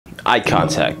eye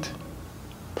contact.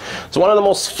 It's one of the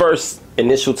most first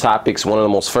initial topics, one of the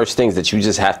most first things that you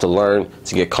just have to learn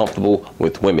to get comfortable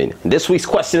with women. And this week's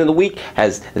question of the week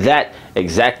has that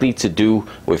exactly to do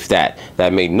with that.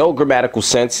 That made no grammatical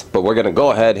sense, but we're gonna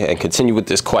go ahead and continue with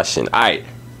this question. All right,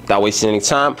 without wasting any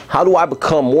time, how do I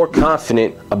become more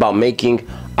confident about making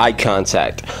eye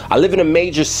contact? I live in a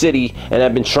major city and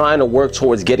I've been trying to work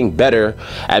towards getting better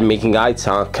at making eye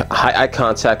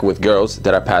contact with girls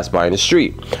that I pass by in the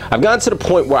street. I've gotten to the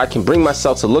point where I can bring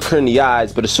myself to look her in the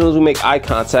eyes, but as soon as we make eye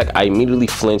contact, I immediately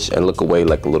flinch and look away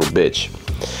like a little bitch.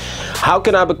 How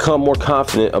can I become more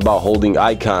confident about holding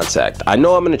eye contact? I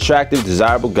know I'm an attractive,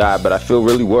 desirable guy, but I feel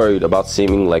really worried about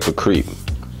seeming like a creep.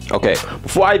 Okay,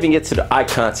 before I even get to the eye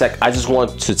contact, I just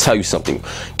want to tell you something.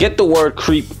 Get the word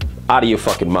creep out of your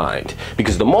fucking mind,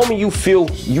 because the moment you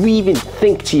even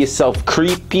think to yourself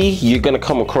creepy, you're gonna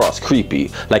come across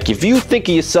creepy. Like if you think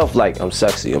of yourself like, I'm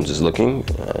sexy, I'm just looking,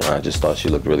 I just thought she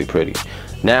looked really pretty.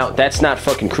 Now that's not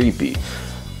fucking creepy.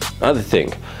 Another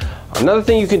thing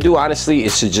you can do honestly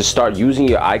is to just start using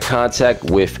your eye contact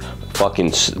with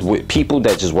people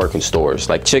that just work in stores,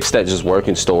 like chicks that just work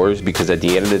in stores, because at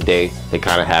the end of the day they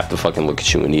kind of have to fucking look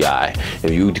at you in the eye.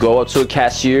 If you go up to a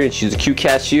cashier and she's a cute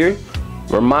cashier,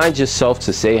 remind yourself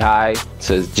to say hi,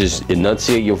 to just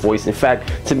enunciate your voice. In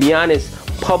fact, to be honest,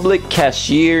 public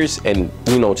cashiers and,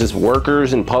 you know, just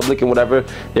workers in public and whatever,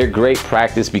 they're great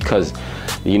practice because,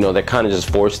 you know, they're kind of just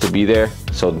forced to be there.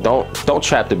 So don't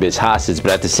trap the bitch hostage,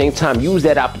 but at the same time, use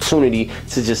that opportunity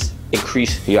to just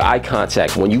increase your eye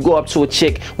contact. When you go up to a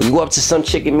chick, when you go up to some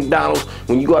chick at McDonald's,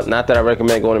 when you go up, not that I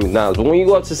recommend going to McDonald's, but when you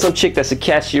go up to some chick that's a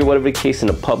cashier, whatever the case, in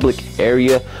a public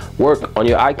area, work on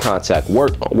your eye contact.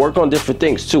 Work on different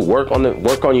things too. Work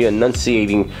on your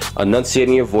enunciating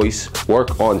your voice.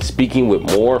 Work on speaking with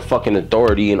more fucking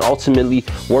authority, and ultimately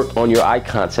work on your eye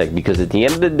contact, because at the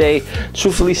end of the day,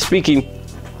 truthfully speaking,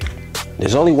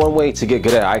 there's only one way to get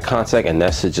good at eye contact, and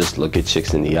that's to just look at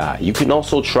chicks in the eye. You can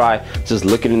also try just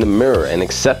looking in the mirror and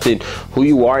accepting who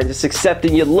you are, and just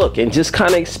accepting your look, and just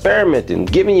kind of experimenting,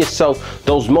 giving yourself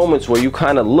those moments where you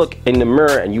kind of look in the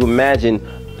mirror and you imagine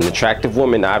an attractive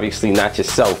woman, obviously not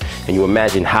yourself, and you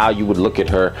imagine how you would look at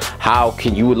her,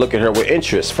 you would look at her with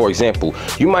interest. For example,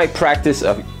 you might practice,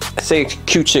 say a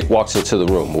cute chick walks into the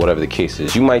room, whatever the case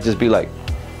is, you might just be like,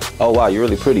 oh wow, you're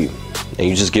really pretty, and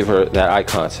you just give her that eye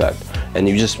contact. And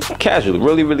you just casually,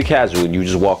 really casual, you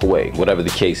just walk away, whatever the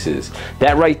case is.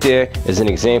 That right there is an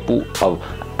example of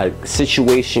a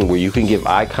situation where you can give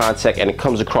eye contact and it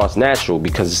comes across natural,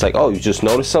 because it's like, oh, you just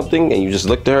noticed something and you just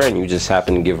looked at her and you just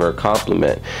happen to give her a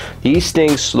compliment. These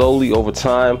things slowly over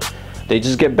time, they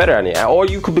just get better at it. Or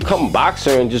you could become a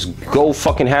boxer and just go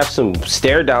fucking have some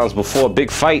stare downs before a big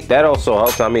fight. That also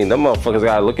helps. I mean, them motherfuckers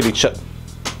gotta look at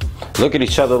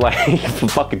each other like for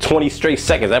fucking 20 straight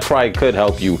seconds. That probably could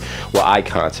help you with eye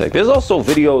contact. There's also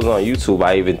videos on YouTube,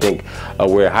 I even think,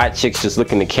 where hot chicks just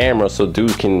look in the camera so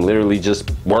dudes can literally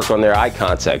just work on their eye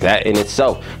contact. That in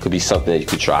itself could be something that you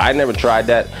could try. I never tried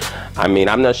that. I mean,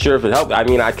 I'm not sure if it helped. I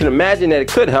mean, I can imagine that it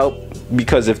could help,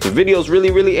 because if the video's really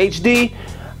HD,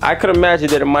 I could imagine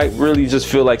that it might really just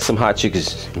feel like some hot chick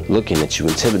is looking at you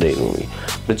intimidatingly.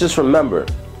 But just remember,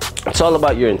 it's all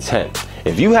about your intent.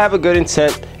 If you have a good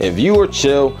intent, if you are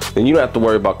chill, then you don't have to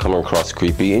worry about coming across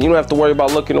creepy, and you don't have to worry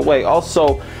about looking away.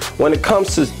 Also, when it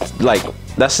comes to, like,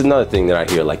 that's another thing that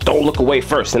I hear, like, don't look away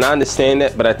first, and I understand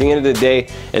that, but at the end of the day,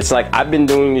 it's like, I've been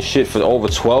doing this shit for over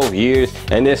 12 years,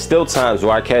 and there's still times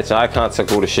where I catch eye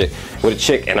contact with a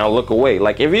chick and I'll look away.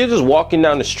 Like, if you're just walking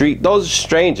down the street, those are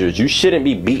strangers. You shouldn't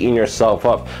be beating yourself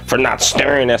up for not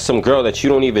staring at some girl that you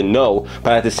don't even know.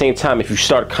 But at the same time, if you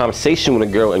start a conversation with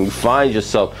a girl and you find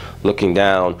yourself looking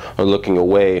down or looking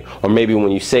away, or maybe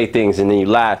when you say things and then you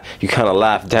laugh, you kind of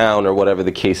laugh down, or whatever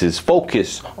the case is,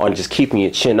 focus on just keeping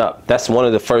your chin up. That's one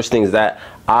of the first things that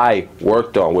I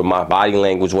worked on with my body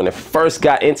language when it first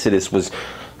got into this, was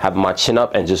having my chin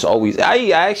up and just always, I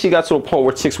actually got to a point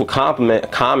where chicks would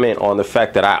comment on the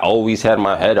fact that I always had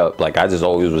my head up. Like, I just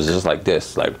always was just like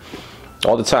this, like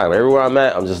all the time. Everywhere I'm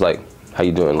at, I'm just like, how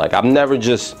you doing? Like, I'm never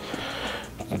just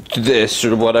this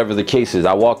or whatever the case is.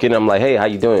 I walk in, I'm like, hey, how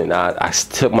you doing? I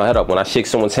tip my head up. When I shake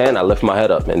someone's hand, I lift my head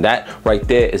up. And that right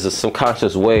there is a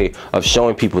subconscious way of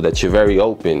showing people that you're very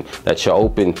open, that you're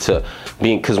open to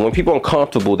being, because when people are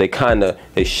uncomfortable, they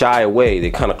shy away,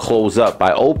 they kind of close up.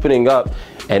 By opening up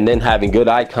and then having good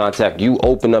eye contact, you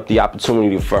open up the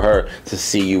opportunity for her to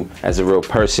see you as a real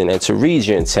person and to read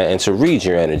your intent and to read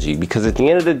your energy. Because at the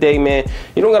end of the day, man,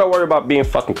 you don't gotta worry about being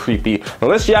fucking creepy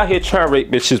unless you're out here trying to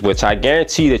rape bitches, which I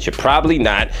guarantee that you're probably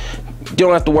not. You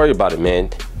don't have to worry about it, man.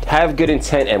 Have good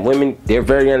intent, and women, they're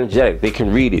very energetic. They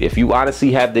can read it. If you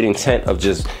honestly have the intent of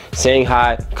just saying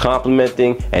hi,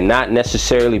 complimenting, and not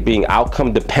necessarily being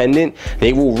outcome dependent,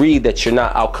 they will read that you're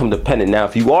not outcome dependent. Now,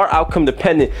 if you are outcome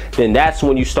dependent, then that's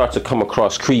when you start to come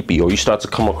across creepy, or you start to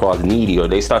come across needy, or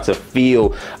they start to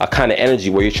feel a kind of energy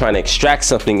where you're trying to extract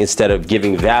something instead of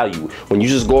giving value. When you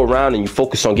just go around and you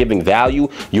focus on giving value,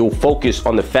 you'll focus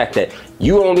on the fact that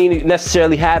you don't need to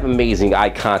necessarily have amazing eye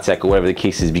contact or whatever the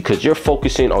case is, because you're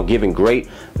focusing on giving great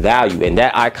value, and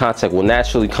that eye contact will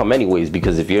naturally come anyways,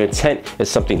 because if your intent is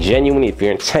something genuine, if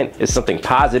your intent is something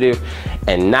positive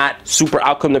and not super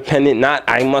outcome dependent, not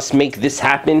I must make this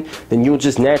happen, then you'll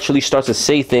just naturally start to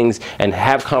say things and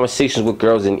have conversations with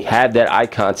girls and have that eye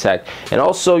contact. And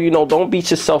also, you know, don't beat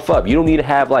yourself up. You don't need to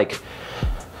have like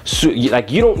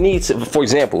you don't need to, for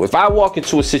example, if I walk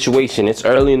into a situation, it's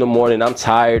early in the morning, I'm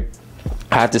tired,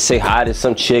 I have to say hi to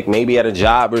some chick, maybe at a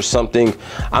job or something,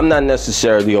 I'm not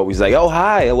necessarily always like, oh,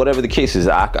 hi, or whatever the case is.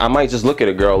 I might just look at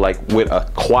a girl like with a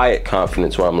quiet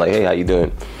confidence where I'm like, hey, how you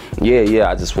doing? Yeah,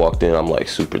 I just walked in, I'm like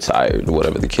super tired,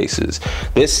 whatever the case is.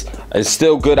 This is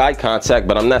still good eye contact,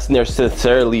 but I'm not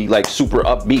necessarily like super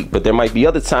upbeat, but there might be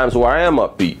other times where I am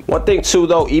upbeat. One thing too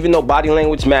though, even though body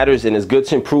language matters and it's good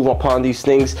to improve upon these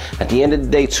things, at the end of the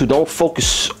day too, don't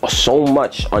focus so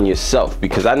much on yourself,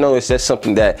 because I noticed that's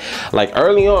something that, like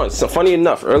early on, so funny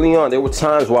enough, early on there were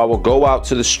times where I would go out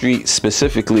to the street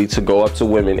specifically to go up to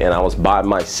women and I was by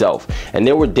myself, and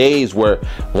there were days where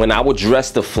when I would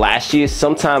dress the flashiest,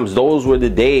 sometimes those were the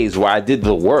days where I did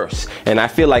the worst. And I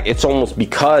feel like it's almost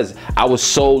because I was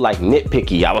so like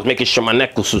nitpicky. I was making sure my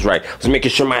necklace was right, I was making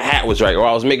sure my hat was right, or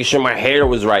I was making sure my hair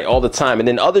was right all the time. And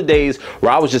then other days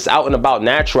where I was just out and about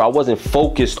natural, I wasn't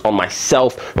focused on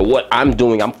myself or what I'm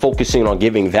doing, I'm focusing on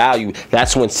giving value.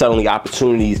 That's when suddenly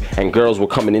opportunities and girls were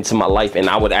coming into my life, and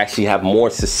I would actually have more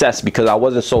success because I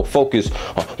wasn't so focused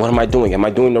on what am I doing? Am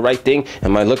I doing the right thing?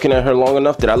 Am I looking at her long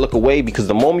enough? Did I look away? Because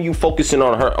the moment you focusing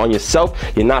on her, on yourself,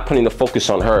 you're not putting the focus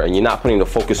on her, and you're not putting the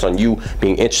focus on you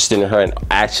being interested in her and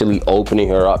actually opening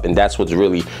her up. And that's what's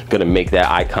really gonna make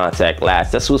that eye contact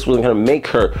last. That's what's really gonna make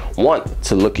her want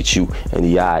to look at you in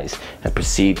the eyes and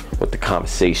proceed with the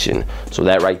conversation. So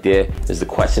that right there is the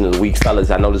question of the week,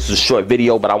 fellas. I know this is a short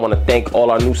video, but I want to thank all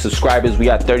our new subscribers. We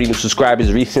got 30 new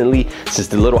subscribers recently since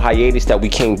the little hiatus that we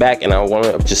came back, and I want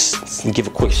to just give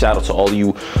a quick shout out to all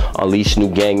you Unleashed new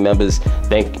gang members.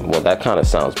 Well, that kind of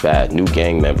sounds bad. New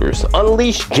gang members.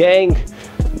 Unleashed gang.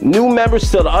 New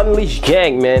members to the Unleashed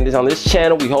gang, man. On this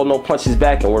channel, we hold no punches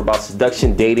back, and we're about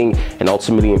seduction, dating, and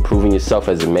ultimately improving yourself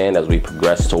as a man as we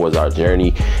progress towards our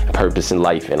journey, purpose in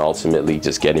life, and ultimately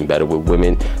just getting better with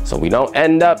women, so we don't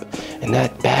end up in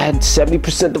that bad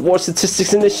 70% divorce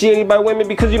statistics initiated by women,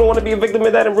 because you don't want to be a victim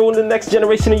of that and ruin the next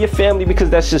generation of your family, because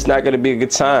that's just not going to be a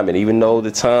good time. And even though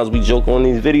the times we joke on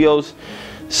these videos,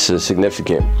 it's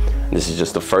significant. This is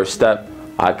just the first step,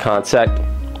 eye contact.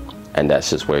 And that's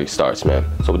just where it starts, man.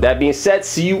 So with that being said,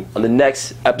 see you on the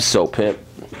next episode, pimp.